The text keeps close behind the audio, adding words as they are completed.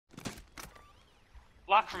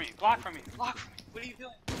Block for me, block for me, block for me. What are you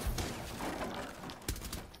doing?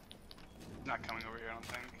 Not coming over here, I don't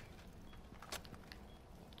think.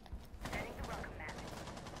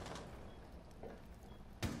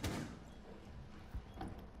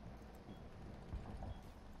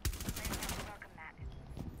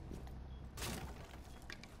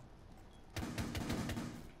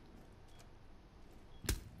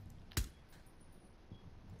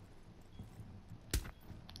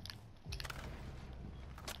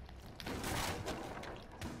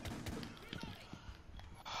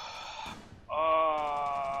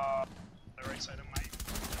 The right side of my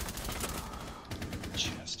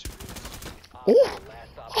chest. Oh!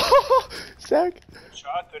 Zach! Good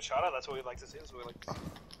shot, good shot. That's what we like to see. That's what we like to see.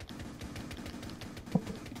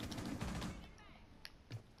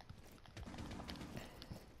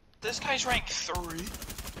 This guy's rank 3.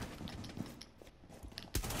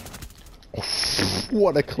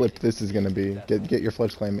 What a clip this is gonna be. Get your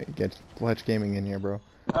Fletch Gaming in here, bro.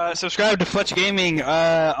 Subscribe to Fletch Gaming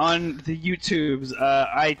on the YouTubes.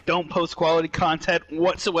 I don't post quality content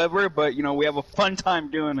whatsoever, but you know we have a fun time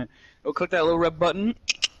doing it. Go click that little red button.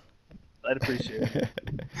 I'd appreciate it.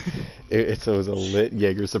 It was a lit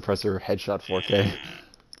Jaeger suppressor headshot 4K.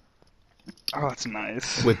 Oh, that's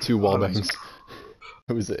nice. With 2 wall bangs.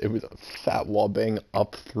 It was a fat wall bang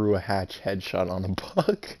up through a hatch headshot on a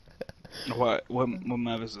buck. What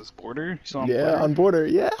map is this? Border? On Border? On Border,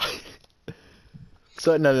 yeah.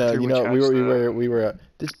 So no, you know we were.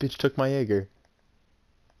 This bitch took my Jaeger.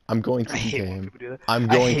 I'm going to TK him. I'm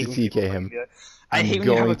going to TK him. I hate when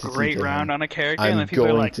you have a great round on a character and then people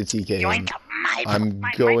are like, I'm going to TK him. I'm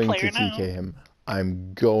going to TK him.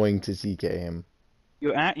 I'm going to TK him.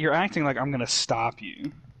 You're acting like I'm gonna stop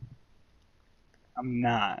you. I'm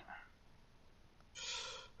not.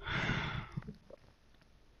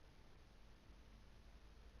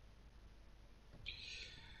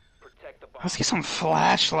 Let's get some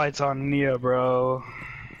flashlights on Nia, bro.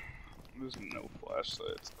 There's no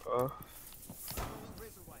flashlights.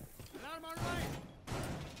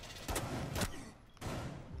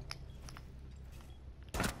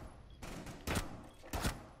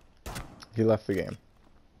 He left the game.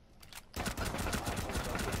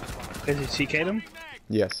 Did you TK'd him?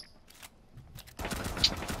 Yes.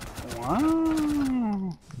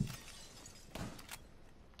 Wow.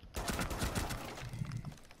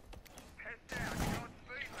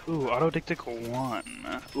 Ooh, auto-dictic 1.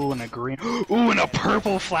 Ooh, and a green. Ooh, and a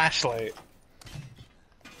purple flashlight.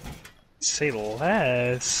 Say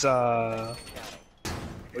less. What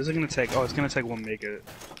is it gonna take? Oh, it's gonna take 1 make it.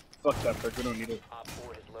 Fuck that, Frick. We don't need it. Op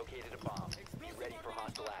 4 has located a bomb. Be ready for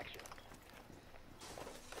hostile action.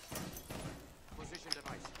 Position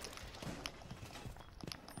device.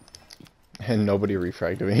 And nobody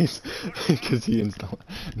refragged me because he installed.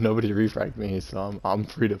 Nobody refragged me, so I'm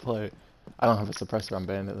free to play. I don't have a suppressor on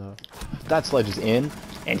Bandit though. That sledge is in,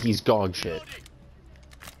 and he's dog shit.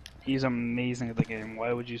 He's amazing at the game.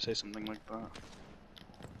 Why would you say something like that?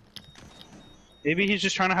 Maybe he's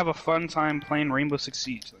just trying to have a fun time playing Rainbow Six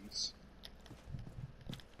Siege things.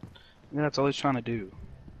 Yeah, that's all he's trying to do.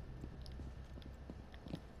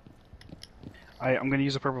 I'm gonna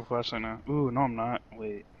use a purple flashlight now. Ooh, no I'm not.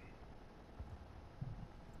 Wait.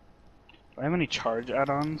 Do I have any charge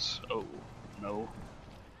add-ons? Oh, no.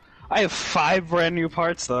 I have 5 brand new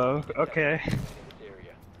parts though. Okay.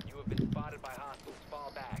 You have been spotted by hostiles.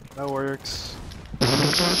 Fall back. That works.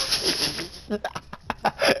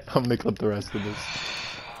 I'm gonna clip the rest of this.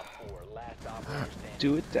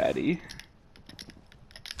 Do it, daddy.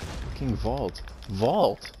 Fucking vault.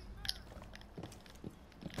 Vault!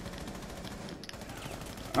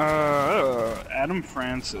 Adam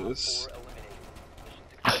Francis.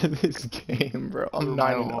 This game, bro. I'm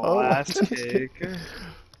my 9-0. last kick.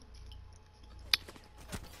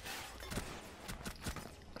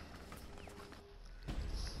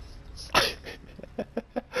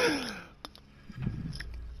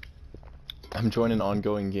 I'm joining an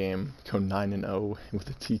ongoing game, go 9-0 with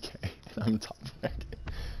a TK, and I'm top ranked.